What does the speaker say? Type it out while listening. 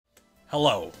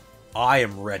Hello, I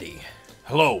am ready.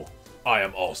 Hello, I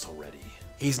am also ready.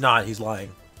 He's not, he's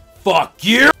lying. Fuck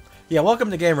you! Yeah,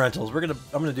 welcome to Game Rentals. I'm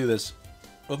gonna do this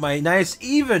with my nice,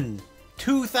 even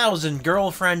 2,000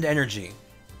 girlfriend energy.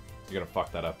 You're gonna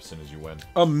fuck that up as soon as you win.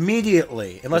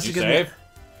 Immediately. Unless Did you you give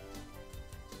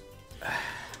save? me...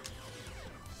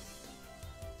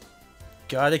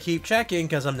 Gotta keep checking,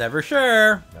 because I'm never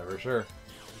sure. Never sure.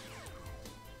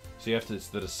 So you have to... It's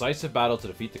the decisive battle to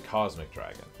defeat the Cosmic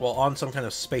Dragon. Well, on some kind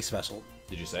of space vessel.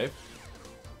 Did you save?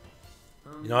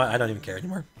 You know what? I don't even care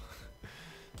anymore.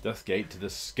 Death Gate to the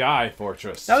Sky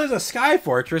Fortress. Now there's a sky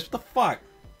fortress. What the fuck?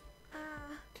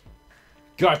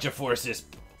 Gotcha, forces.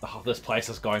 Oh, this place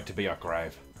is going to be our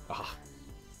grave. Ah.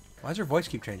 Why does your voice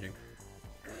keep changing?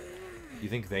 You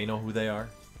think they know who they are?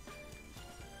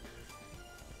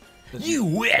 You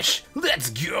wish! Let's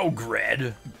go,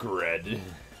 Gred! Gred.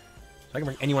 I can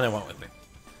bring anyone I want with me.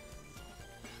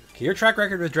 Okay, your track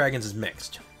record with dragons is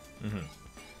mixed. Mm-hmm.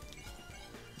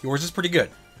 Yours is pretty good.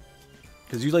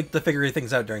 Because you like to figure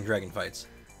things out during dragon fights.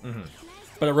 Mm-hmm.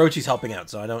 But Orochi's helping out,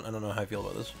 so I don't know how I feel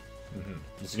about this. Mm-hmm.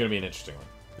 This is gonna be an interesting one.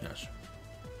 Yes.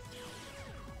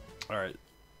 Alright.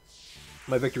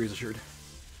 My victory is assured.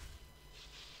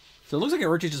 So it looks like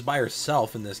Orochi's just by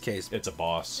herself in this case. It's a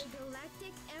boss.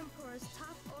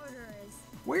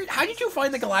 Where? How did you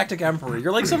find the Galactic Emperor?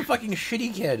 You're like some fucking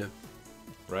shitty kid.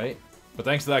 Right? But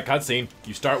thanks to that cutscene,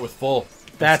 you start with full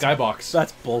skybox.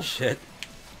 That's bullshit.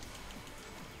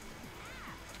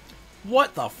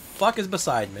 What the fuck is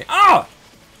beside me? Ah!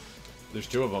 There's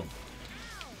two of them.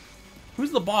 Who's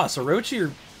the boss? Orochi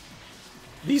or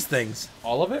these things?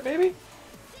 All of it, maybe?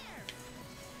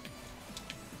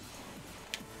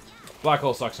 Black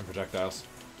hole sucks in projectiles.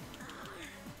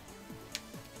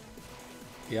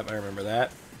 Yep, I remember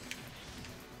that.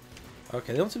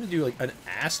 Okay, they don't seem to do like an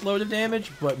ass load of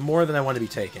damage, but more than I want to be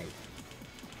taking.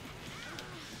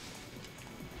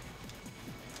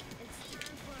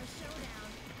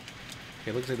 Okay,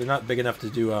 it looks like they're not big enough to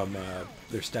do,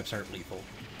 their steps aren't lethal.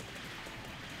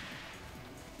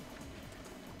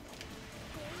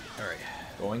 Alright.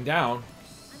 Going down.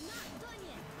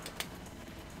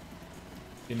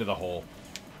 Into the hole.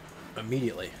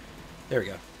 Immediately. There we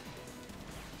go.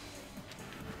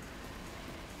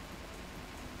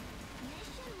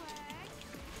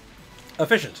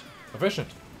 Efficient. Efficient.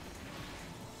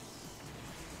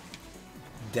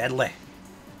 Deadly.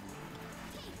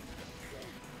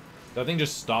 That thing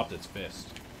just stopped its fist.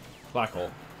 Black hole.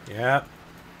 Yeah.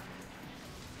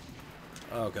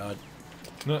 Oh god.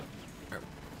 No.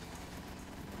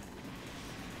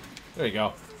 There you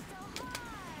go.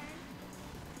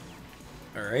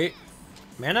 Alright.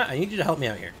 Mana, I need you to help me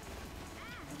out here.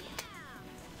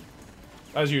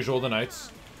 As usual, the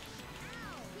knights.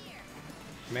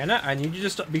 Mana, I need you to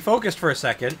just be focused for a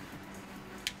second.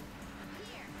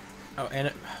 Oh,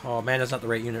 and oh, Mana's not the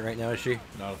right unit right now, is she?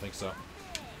 No, I don't think so.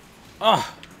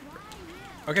 Oh!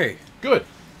 Okay. Good!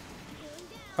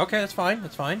 Okay, that's fine,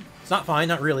 that's fine. It's not fine,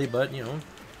 not really, but, you know.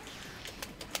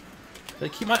 I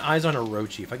keep my eyes on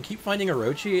Orochi. If I can keep finding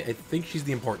Orochi, I think she's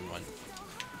the important one.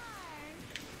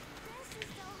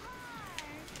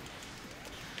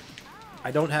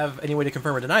 I don't have any way to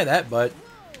confirm or deny that, but...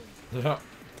 Yeah.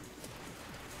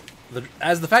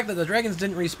 As the fact that the dragons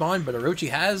didn't respawn, but Orochi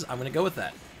has, I'm gonna go with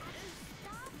that.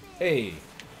 Hey.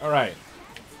 Alright.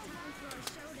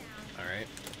 Alright.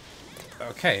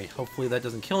 Okay, hopefully that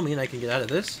doesn't kill me and I can get out of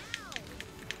this.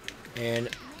 And...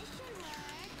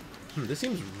 this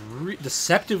seems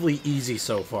deceptively easy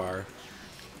so far.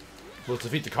 We'll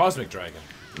defeat the Cosmic Dragon.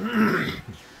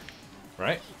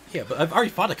 Right? Yeah, but I've already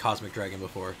fought a Cosmic Dragon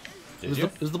before. Did you?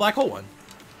 It was the black hole one.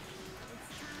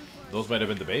 Those might have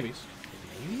been the babies.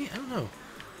 Maybe? I don't know.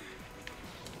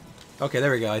 Okay, there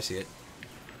we go. I see it.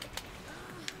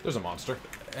 There's a monster.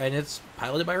 And it's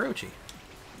piloted by Orochi.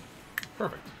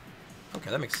 Perfect.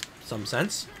 Okay, that makes some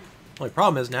sense. Only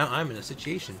problem is now I'm in a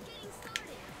situation.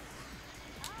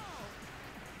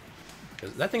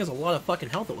 Because that thing has a lot of fucking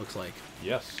health, it looks like.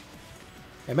 Yes.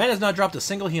 And man has not dropped a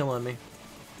single heal on me.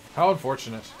 How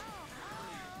unfortunate.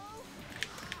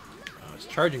 Oh, it's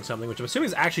charging something, which I'm assuming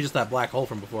is actually just that black hole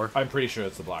from before. I'm pretty sure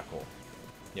it's the black hole.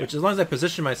 Yep. Which, as long as I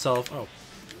position myself... Oh,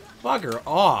 bugger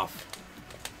off.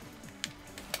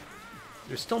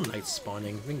 There's still knights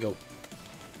spawning. We can go...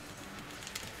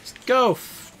 Just go!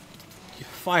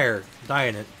 Fire. Die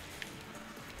in it.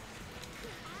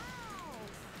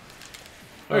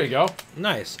 There you go.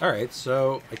 Nice. Alright,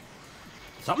 so...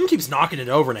 something keeps knocking it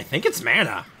over, and I think it's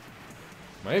mana.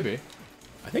 Maybe.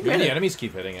 I think Maybe mana... the enemies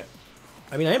keep hitting it.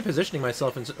 I mean, I am positioning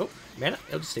myself in... Oh, mana?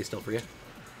 I'll just stay still for you.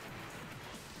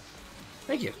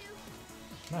 Thank you.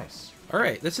 Nice.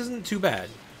 Alright, this isn't too bad.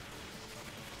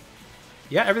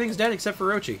 Yeah, everything's dead except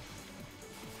for Orochi.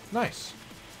 Nice.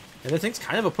 And this thing's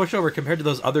kind of a pushover compared to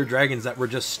those other dragons that were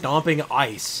just stomping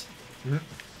ice. Mm-hmm.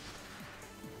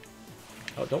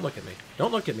 Oh, don't look at me.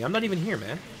 Don't look at me. I'm not even here,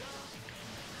 man.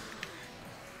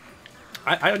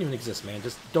 I don't even exist, man.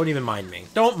 Just don't even mind me.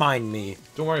 Don't mind me.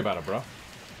 Don't worry about it, bro.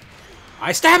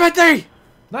 I stab at thee!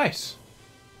 Nice.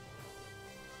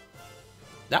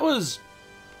 That was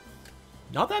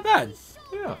not that bad.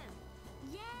 Yeah.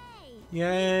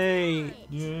 Yay!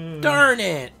 Yeah. Darn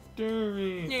it! Darn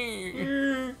it.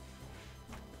 You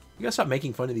gotta stop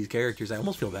making fun of these characters. I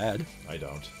almost feel bad. I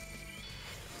don't.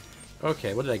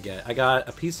 Okay, what did I get? I got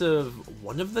a piece of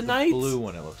one of the knights? Blue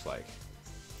one, it looks like.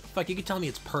 Fuck, you could tell me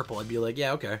it's purple. I'd be like,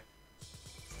 yeah, okay.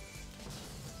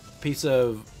 Piece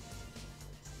of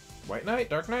White Knight?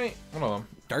 Dark Knight? One of them.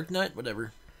 Dark Knight?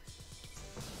 Whatever.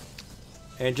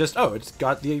 And just, oh, it's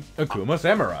got the Akuma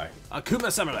Samurai.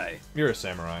 Akuma Samurai. You're a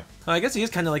samurai. I guess he is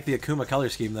kind of like the Akuma color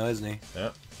scheme, though, isn't he? Yeah.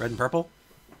 Red and purple?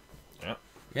 Yeah.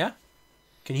 Yeah?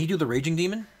 Can he do the Raging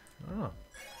Demon? Oh.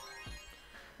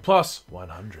 Plus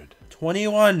 100.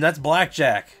 21. That's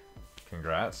blackjack.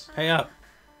 Congrats. Pay up.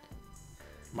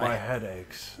 My head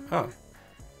aches. Oh.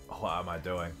 What am I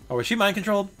doing? Oh, was she mind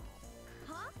controlled?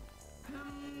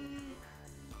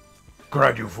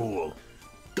 Grad, you fool.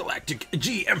 Galactic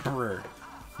G Emperor.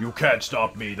 You can't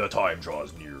stop me, the time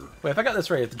draws near. Wait, if I got this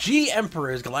right, if the G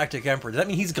Emperor is Galactic Emperor, does that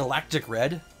mean he's Galactic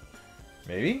Red?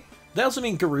 Maybe? Does that also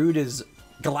mean Garud is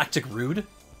Galactic Rude?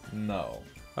 No.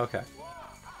 Okay.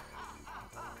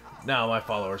 Now my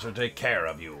followers will take care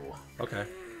of you. Okay.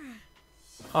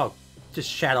 Oh, just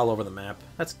shat all over the map.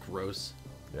 That's gross.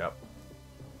 Yep.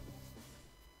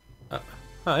 Oh,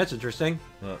 that's interesting.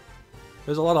 Huh.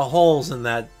 There's a lot of holes in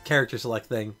that character select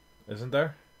thing. Isn't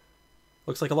there?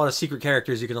 Looks like a lot of secret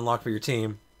characters you can unlock for your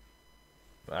team.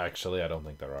 Actually, I don't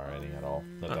think there are any at all.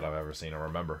 Not that I've ever seen or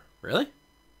remember. Really?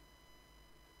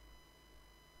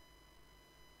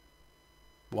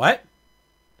 What?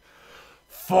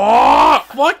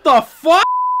 Fuck! What the fuck?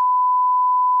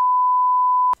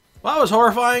 Well, that was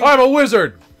horrifying. I'm a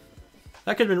wizard!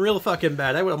 That could have been real fucking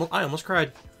bad. I almost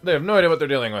cried. They have no idea what they're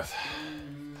dealing with.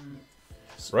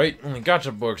 Right? Only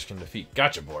Gotchaborgs can defeat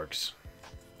Gotchaborgs.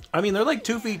 I mean, they're like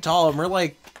 2 feet tall, and we're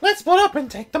like, Let's split up and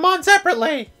take them on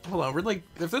separately! hold on, we're like,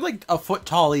 if they're like a foot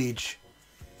tall each,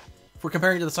 if we're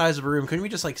comparing to the size of a room, couldn't we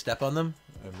just like step on them?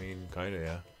 I mean, kinda,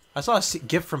 yeah. I saw a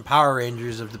GIF from Power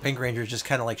Rangers of the Pink Rangers just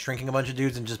kind of like shrinking a bunch of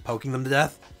dudes and just poking them to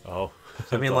death. Oh.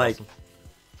 So, I mean, That's like, awesome.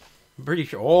 I'm pretty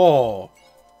sure. Oh.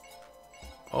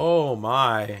 Oh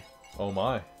my. Oh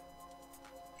my.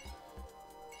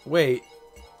 Wait.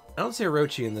 I don't see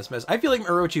Orochi in this mess. I feel like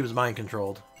Orochi was mind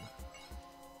controlled.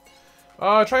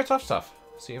 Try tough stuff.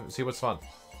 See what's fun.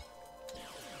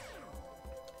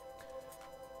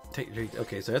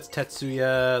 Okay, so that's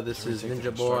Tetsuya. This is Retake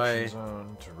the Ninja Boy. construction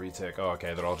zone to retake. Oh,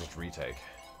 okay, they're all just retake.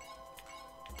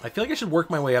 I feel like I should work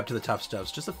my way up to the tough stuff.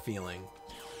 It's just a feeling.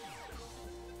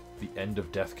 The End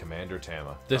of Death Commander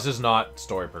Tama. This is not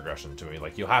story progression to me.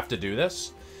 Like, you have to do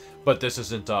this, but this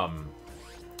isn't,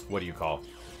 what do you call?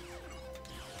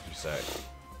 You say.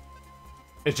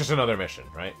 It's just another mission,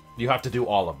 right? You have to do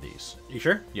all of these. You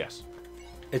sure? Yes.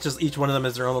 It's just each one of them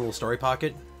is their own little story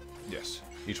pocket. Yes.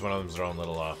 Each one of them is their own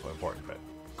little, important bit.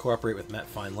 Cooperate with Met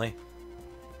finally.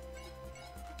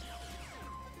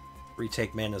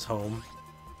 Retake Mana's home.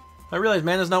 I realize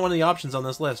Mana's not one of the options on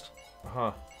this list.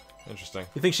 Huh. Interesting.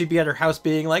 You think she'd be at her house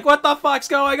being like, what the fuck's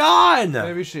going on?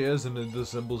 Maybe she is, and the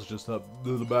symbol's just not...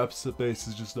 The map space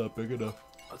is just not big enough.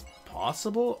 That's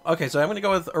possible? Okay, so I'm going to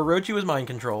go with Orochi was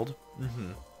mind-controlled.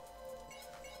 Mm-hmm.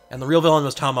 And the real villain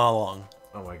was Tama all along.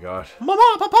 Oh my god.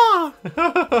 Mama, Papa!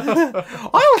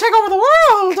 I will take over the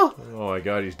world! Oh my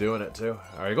god, he's doing it too.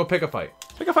 Alright, go pick a fight.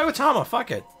 Pick a fight with Tama,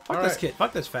 fuck it. Fuck All this right. kid,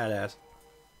 fuck this fat ass.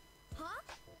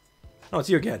 Oh, it's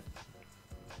you again.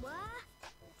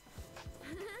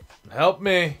 Help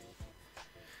me.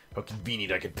 How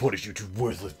convenient I can punish you two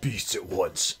worthless beasts at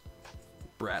once.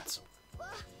 Brats.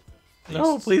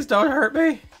 No, please don't hurt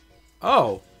me.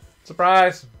 Oh,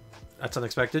 Surprise! that's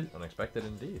unexpected. Unexpected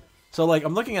indeed. So, like,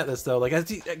 I'm looking at this, though. Like, I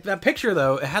see, that picture,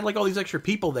 though, it had, like, all these extra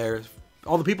people there.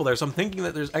 All the people there. So I'm thinking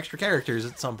that there's extra characters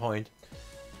at some point.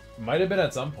 Might have been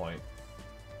at some point,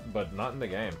 but not in the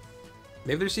game.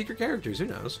 Maybe they're secret characters. Who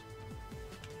knows?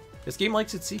 This game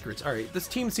likes its secrets. Alright, this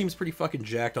team seems pretty fucking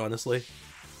jacked, honestly.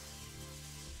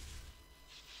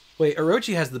 Wait,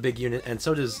 Orochi has the big unit, and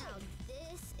so does...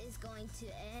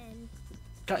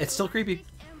 God, it's still creepy.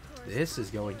 This is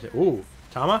going to... Ooh,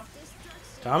 Tama?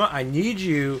 Tama, I need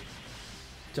you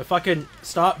to fucking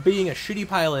stop being a shitty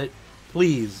pilot,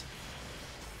 please.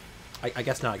 I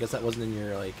guess not. I guess that wasn't in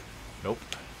your, like... Nope.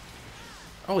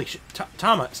 Holy shit.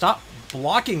 Tama, stop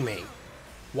blocking me.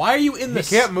 Why are you in the...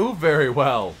 He can't move very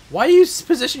well. Why do you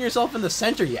position yourself in the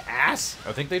center, you ass?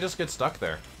 I think they just get stuck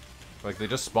there. Like, they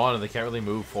just spawn and they can't really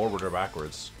move forward or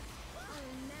backwards.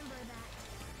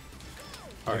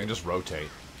 They can just rotate.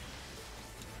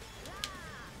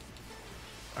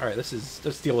 Alright,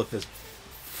 let's deal with this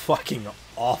fucking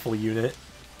awful unit.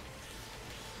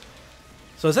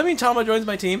 So does that mean Tama joins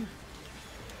my team?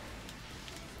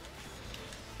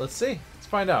 Let's see. Let's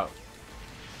find out.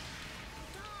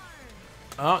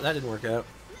 Oh, that didn't work out.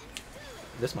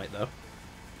 This might, though.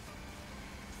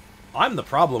 I'm the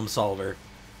problem solver.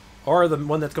 Or the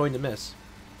one that's going to miss.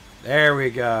 There we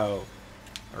go.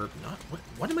 Or not.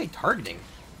 What am I targeting?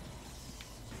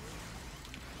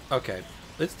 Okay.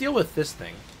 Let's deal with this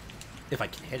thing. If I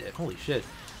can hit it. Holy shit.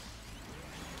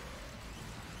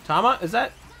 Tama, is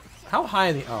that... How high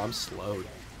in the... Oh, I'm slowed.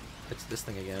 It's this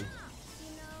thing again.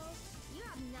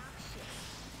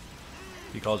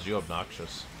 He calls you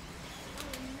obnoxious.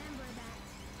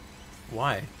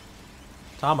 Why?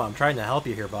 Tama, I'm trying to help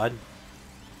you here, bud.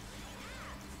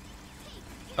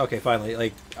 Okay, finally.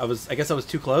 Like, I guess I was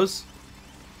too close?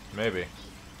 Maybe.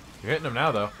 You're hitting him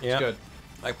now, though. Yeah. It's good.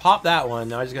 I popped that one.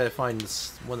 Now I just gotta find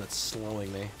this one that's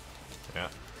slowing me. Yeah.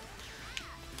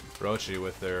 Rochi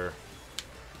with their...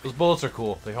 Those bullets are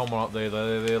cool. They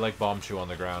they like bomb chew on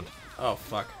the ground. Oh,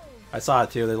 fuck. I saw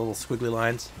it, too. The little squiggly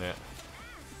lines. Yeah.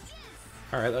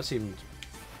 Alright, that seemed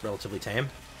relatively tame.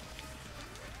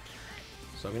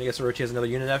 So I'm gonna guess Orochi has another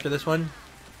unit after this one.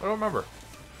 I don't remember.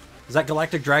 Is that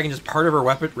Galactic Dragon just part of her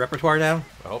repertoire now?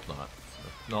 I hope not.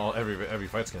 No, every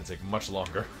fight's gonna take much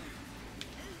longer.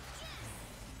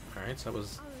 Alright, so that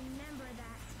was... Is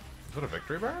that a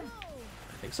Victory Baron?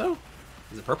 I think so.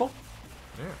 Is it purple?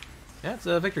 Yeah. Yeah, it's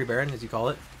a Victory Baron, as you call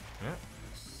it. Yeah.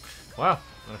 Wow.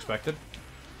 Unexpected.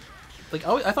 Like,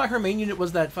 oh, I thought her main unit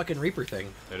was that fucking Reaper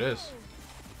thing. It is.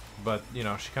 But, you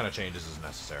know, she kind of changes as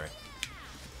necessary.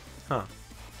 Huh.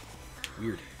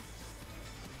 Weird.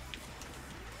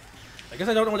 I guess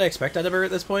I don't know what I expect out of her at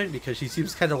this point, because she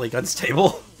seems kind of, like,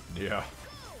 unstable. Yeah.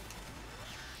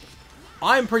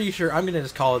 I'm pretty sure I'm gonna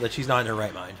just call it that she's not in her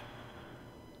right mind.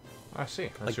 I see.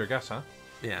 That's Like- your guess, huh?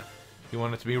 Yeah. You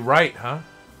want it to be right, huh?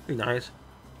 Be nice.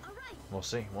 We'll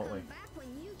see, won't we? Back when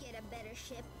you get a better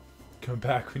ship. Come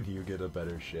back when you get a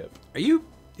better ship. Are you...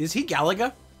 Is he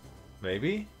Galaga?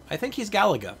 Maybe? I think he's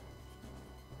Galaga.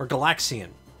 Or Galaxian.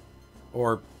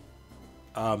 Or...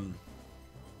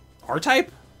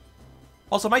 R-Type?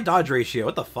 Also, my dodge ratio,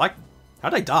 what the fuck?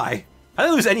 How'd I die? How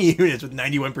did I lose any units with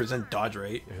 91% dodge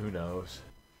rate? Who knows?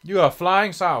 You are a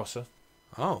flying saucer.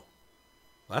 Oh. Well,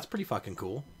 that's pretty fucking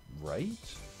cool. Right?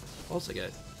 What else I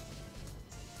get?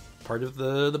 Part of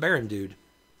the Baron dude.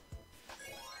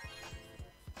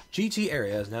 GT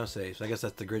area is now safe. So I guess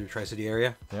that's the Greater Tri-City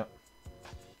area. Yep.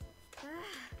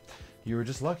 You were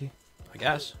just lucky. I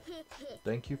guess.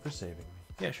 Thank you for saving me.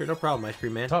 Yeah, sure, no problem, Ice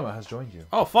Cream Man. Tama has joined you.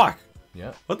 Oh, fuck!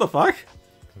 Yep. What the fuck?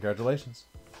 Congratulations.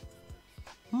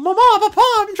 Mama, Papa,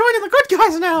 I'm joining the good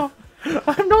guys now!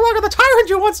 I'm no longer the tyrant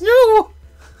you once knew!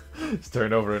 It's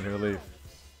turned over a new leaf.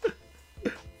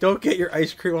 Don't get your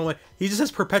ice cream on my... He just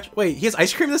has perpetual... Wait, he has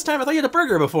ice cream this time? I thought you had a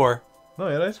burger before. No,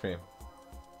 he had ice cream.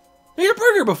 You had a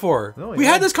burger before. No, we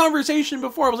yeah. had this conversation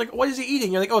before. I was like, what is he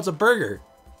eating? You're like, oh, it's a burger.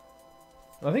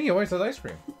 I think he always has ice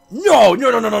cream. No! No,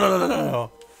 no, no, no, no, no, no,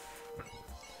 no.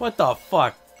 What the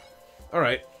fuck?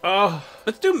 Alright.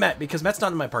 Let's do Met, because Met's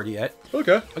not in my party yet.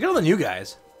 Okay. I'll get all the new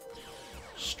guys.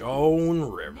 Stone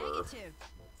River.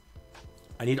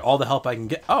 I need all the help I can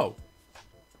get. Oh.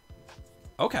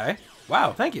 Okay.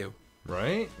 Wow, thank you.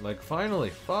 Right? Like, finally.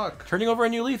 Fuck. Turning over a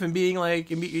new leaf and being like,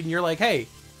 and you're like, hey,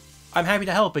 I'm happy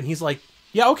to help. And he's like,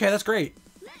 yeah, okay, that's great.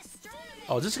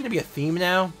 Oh, is this going to be a theme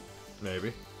now?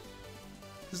 Maybe.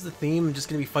 This is the theme. I'm just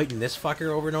going to be fighting this fucker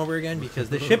over and over again because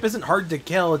the ship isn't hard to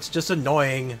kill. It's just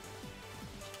annoying.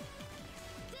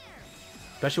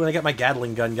 Especially when I get my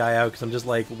Gatling gun guy out because I'm just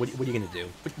like, what are you going to do?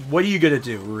 What are you going to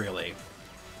do, really?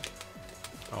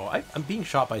 Oh, I'm being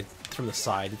shot from the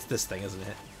side. It's this thing, isn't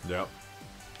it? Yep.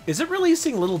 Is it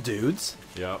releasing little dudes?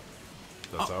 Yep.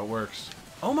 That's how it works.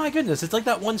 Oh my goodness, it's like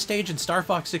that one stage in Star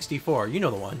Fox 64. You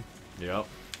know the one. Yep.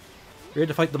 You ready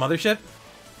to fight the mothership?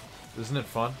 Isn't it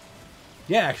fun?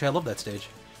 Yeah, actually, I love that stage.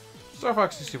 Star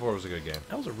Fox 64 was a good game.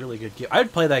 That was a really good game.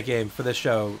 I'd play that game for this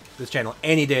show, this channel,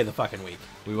 any day of the fucking week.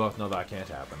 We both know that can't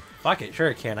happen. Fuck it, sure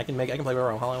it can. I can play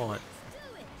whatever hell I want.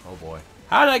 Oh boy.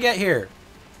 How did I get here?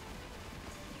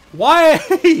 Why?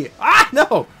 Ah,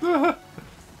 no!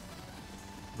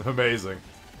 Amazing.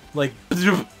 Like,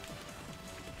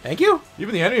 thank you?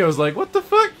 Even the enemy was like, what the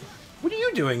fuck? What are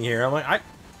you doing here? I'm like,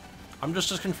 I'm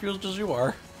just as confused as you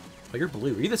are. Oh, you're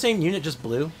blue. Are you the same unit, just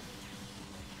blue?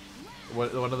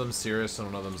 One of them's Sirius and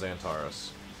one of them's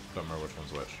Antares. Don't remember which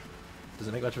one's which. Does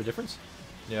it make much of a difference?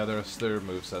 Yeah, their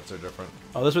movesets are different.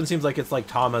 Oh, this one seems like it's like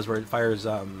Tama's, where it fires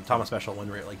Tama special one,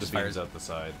 where it like The just beams fires out the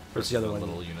side. Where's the other one?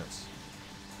 Little units.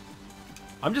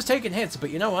 I'm just taking hits, but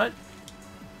you know what?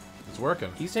 It's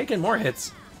working. He's taking more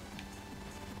hits.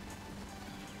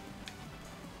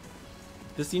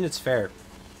 This unit's fair.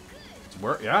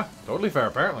 Yeah, totally fair,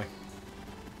 apparently.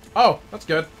 Oh, that's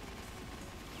good.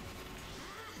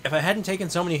 If I hadn't taken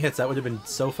so many hits, that would have been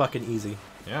so fucking easy.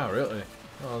 Yeah, really.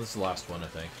 Oh, this is the last one, I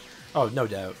think. Oh, no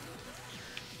doubt.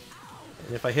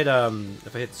 And if I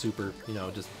hit super, you know,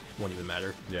 it just won't even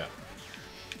matter. Yeah.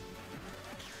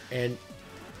 And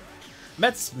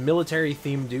Met's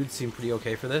military-themed dudes seem pretty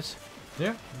okay for this.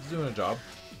 Yeah, he's doing a job.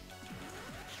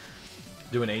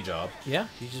 Doing a job. Yeah,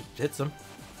 he just hits them.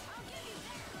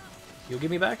 He'll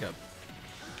give me backup.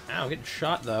 Ow, I'm getting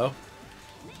shot, though.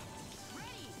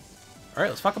 Alright,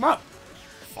 let's fuck him up.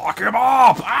 Fuck him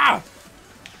up! Ah!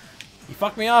 He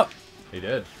fucked me up. He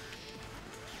did.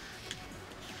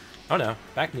 Oh no,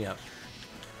 back me up.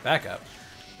 Back up.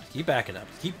 Keep backing up.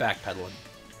 Keep backpedaling.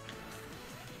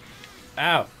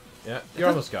 Ow. Yeah, you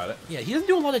almost got it. Yeah, he doesn't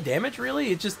do a lot of damage,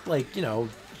 really. It's just like, you know,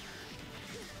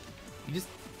 he just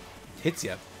hits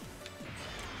you.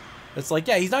 It's like,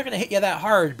 yeah, he's not going to hit you that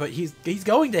hard, but he's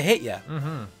going to hit you.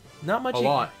 Mm-hmm. Not much. A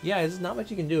lot. Yeah, there's not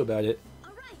much you can do about it.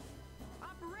 All right.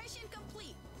 Operation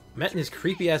complete. Met in his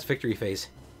creepy-ass victory face.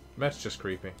 Met's just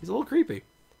creepy. He's a little creepy.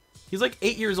 He's like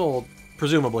 8 years old,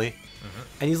 presumably.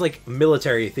 And he's like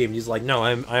military-themed. He's like, no,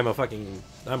 I'm a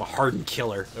hardened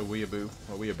killer. A weeaboo.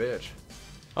 A wee bitch.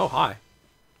 Oh, hi.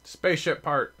 Spaceship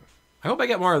part. I hope I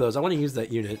get more of those. I want to use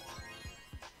that unit.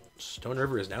 Stone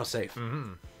River is now safe.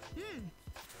 Mm-hmm.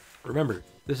 Remember,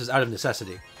 this is out of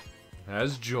necessity.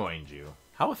 Has joined you.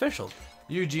 How official.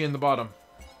 UG in the bottom.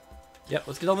 Yep,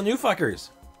 let's get all the new fuckers.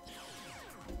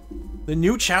 The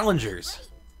new challengers.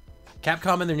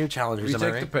 Capcom and their new challengers, am I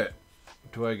Retake right? the pit.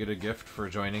 Do I get a gift for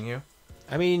joining you?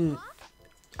 I mean,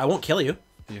 I won't kill you.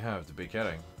 You have to be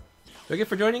kidding. Do I get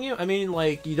for joining you? I mean,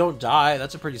 like, you don't die.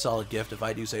 That's a pretty solid gift if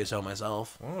I do say so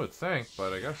myself. One would think,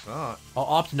 but I guess not. I'll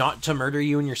opt not to murder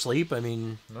you in your sleep. I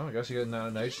mean... No, I guess you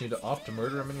just need to opt to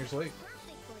murder him in your sleep.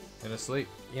 In his sleep.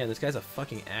 Yeah, this guy's a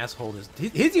fucking asshole.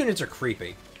 His units are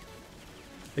creepy.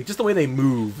 Like, just the way they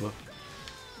move.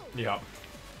 Yeah.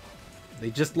 They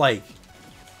just, like,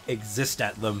 exist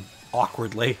at them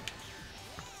awkwardly.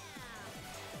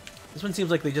 This one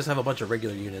seems like they just have a bunch of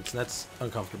regular units, and that's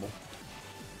uncomfortable.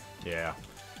 Yeah.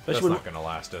 Especially That's when not going to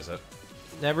last, is it?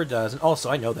 Never does. And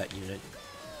also, I know that unit.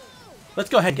 Let's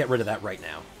go ahead and get rid of that right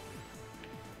now.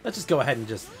 Let's just go ahead and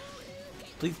just...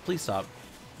 Please stop.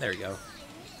 There we go.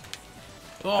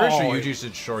 Pretty sure Yuji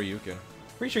said Shoryuken.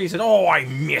 Pretty sure he said, oh, I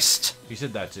missed! He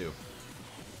said that too.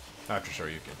 After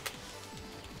Shoryuken.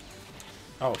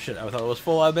 Oh, shit, I thought it was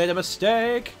full. I made a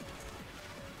mistake!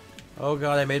 Oh,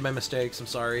 God, I made my mistakes. I'm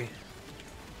sorry.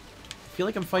 I feel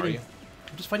like I'm fighting...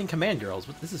 I'm just fighting command girls,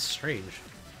 but this is strange.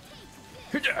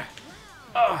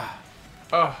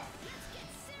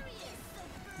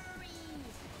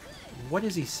 What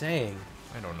is he saying?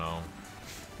 I don't know.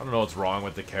 I don't know what's wrong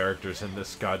with the characters in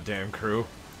this goddamn crew.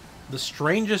 The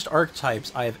strangest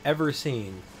archetypes I have ever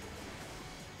seen.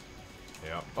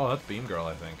 Yeah. Oh, that's Beam Girl,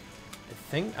 I think.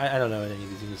 I don't know what any of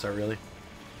these units are, really.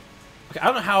 Okay, I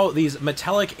don't know how these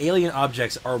metallic alien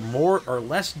objects are more or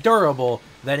less durable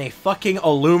than a fucking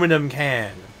aluminum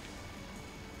can.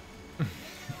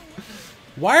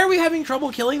 Why are we having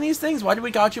trouble killing these things? Why do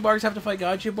we Gotchaborgs have to fight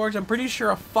Gotchaborgs? I'm pretty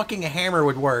sure a fucking hammer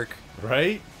would work.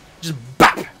 Right? Just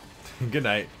BAP! Good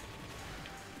night.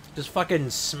 Just fucking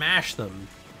smash them.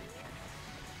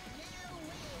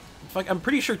 Fuck, I'm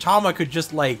pretty sure Tama could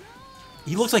just, like...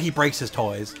 He looks like he breaks his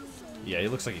toys. Yeah, he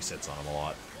looks like he sits on them a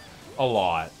lot. A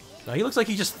lot. No, he looks like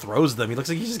he just throws them. He looks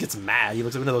like he just gets mad. He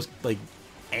looks like one of those, like,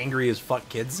 angry as fuck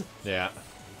kids. Yeah.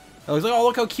 I was like, oh,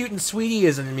 look how cute and sweet he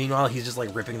is. And meanwhile, he's just,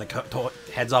 like, ripping the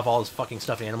heads off all his fucking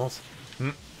stuffed animals.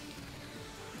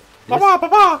 Papa,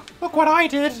 Papa, look what I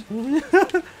did.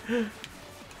 If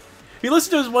you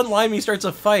listen to his one line, he starts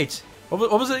a fight.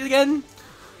 What was it again?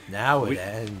 Now it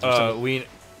ends.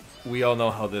 We all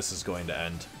know how this is going to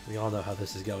end. We all know how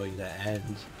this is going to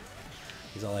end.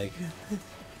 He's all like...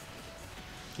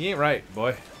 He ain't right,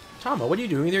 boy. Tama, what are you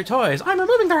doing with your toys? I'm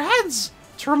removing their heads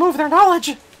to remove their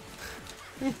knowledge.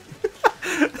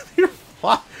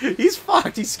 He's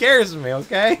fucked. He scares me,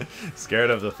 okay?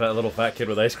 Scared of the little fat kid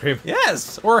with ice cream?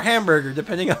 Yes, or hamburger,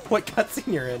 depending on what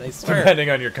cutscene you're in, I swear. Depending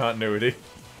on your continuity.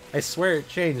 I swear it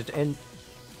changed. And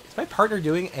is my partner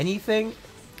doing anything?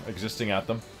 Existing at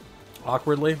them.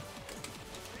 Awkwardly.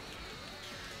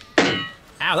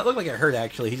 Ow, that looked like it hurt,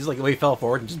 actually. He just, like, the way he fell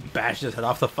forward and just bashed his head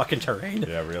off the fucking terrain.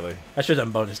 Yeah, really. I should have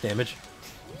done bonus damage.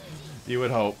 You would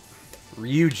hope.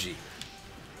 Ryuji.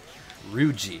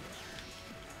 Ruji.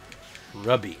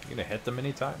 Rubby. You gonna hit them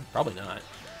anytime? Probably not.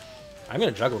 I'm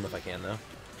gonna juggle them if I can, though.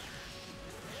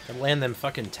 I land them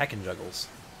fucking Tekken juggles.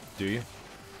 Do you?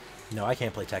 No, I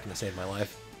can't play Tekken to save my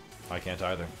life. I can't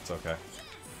either. It's okay.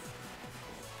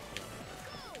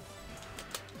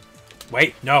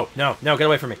 Wait, no, no, no, get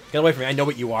away from me. Get away from me. I know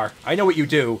what you are. I know what you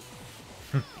do.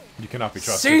 You cannot be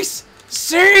trusted. Cease!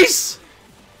 Cease!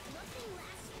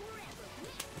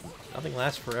 Nothing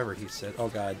lasts forever, he said. Oh,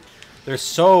 God. There's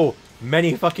so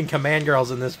many fucking command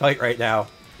girls in this fight right now.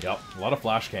 Yep, a lot of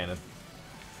flash cannon.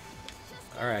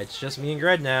 Alright, it's just me and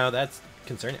Gred now. That's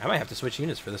concerning. I might have to switch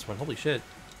units for this one. Holy shit.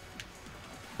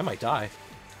 I might die.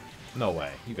 No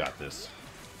way. You got this.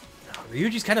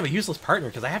 Ryuji's kind of a useless partner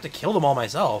because I have to kill them all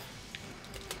myself.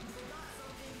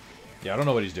 Yeah, I don't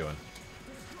know what he's doing.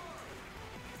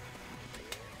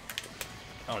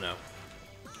 Oh, no.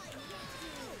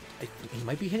 He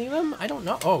might be hitting them? I don't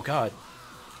know. Oh, God.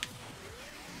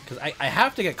 Because I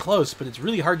have to get close, but it's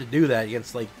really hard to do that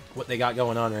against, like, what they got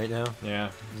going on right now. Yeah,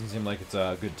 doesn't seem like it's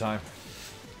a good time.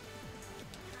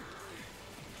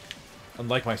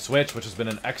 Unlike my Switch, which has been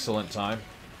an excellent time.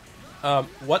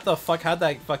 What the fuck had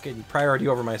that fucking priority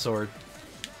over my sword?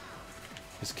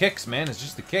 His kicks, man. It's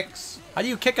just the kicks. How do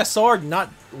you kick a sword and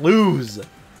not lose?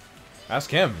 Ask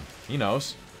him. He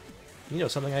knows. You know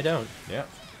something I don't. Yeah.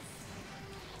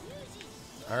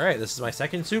 Alright, this is my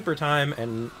second super time,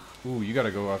 and... Ooh, you gotta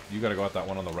go up. You gotta go out that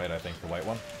one on the right, I think, the white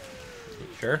one.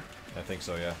 Sure? I think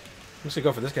so, yeah. I'm just gonna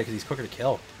go for this guy because he's quicker to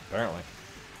kill. Apparently.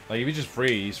 Like, if he's just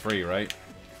free, he's free, right?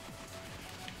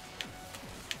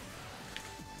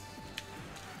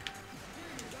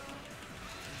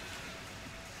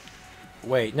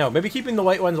 Wait, no, maybe keeping the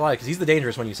white ones alive, because he's the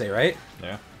dangerous one, you say, right?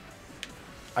 Yeah.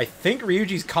 I think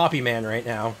Ryuji's copy man right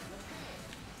now.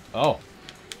 Oh.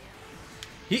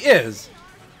 He is!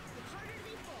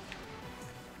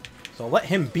 So let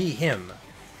him be him.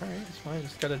 Alright, it's fine.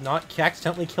 Just gotta not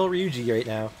accidentally kill Ryuji right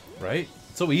now. Right?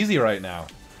 It's so easy right now.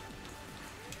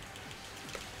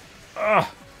 Ugh!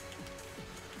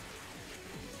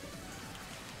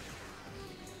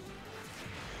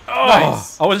 Oh,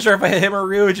 Nice. I wasn't sure if I hit him or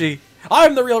Ryuji.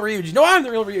 I'm the real Ryuji. No, I'm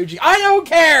the real Ryuji. I don't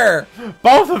care!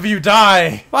 Both of you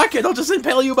die! Fuck it, I'll just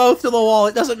impale you both to the wall.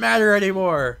 It doesn't matter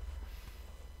anymore.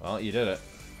 Well, you did it.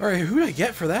 Alright, who did I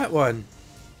get for that one?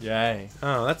 Yay.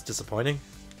 Oh, that's disappointing.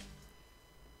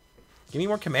 Give me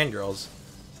more command girls.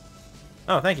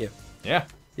 Oh, thank you. Yeah.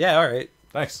 Yeah, alright.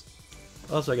 Thanks.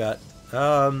 What else I got?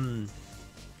 The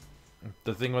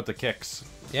thing with the kicks.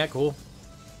 Yeah, cool.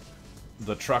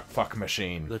 The truck fuck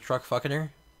machine. The truck fucking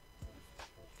her.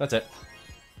 That's it.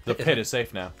 The pit is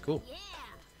safe now. Cool.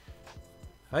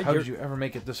 How did you ever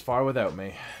make it this far without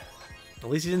me? At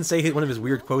least he didn't say one of his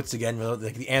weird quotes again,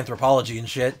 like the anthropology and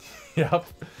shit. Yep.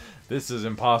 This is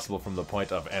impossible from the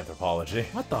point of anthropology.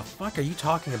 What the fuck are you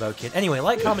talking about, kid? Anyway,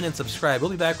 like, comment, and subscribe.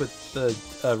 We'll be back with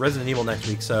the Resident Evil next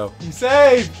week, so... Be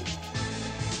safe!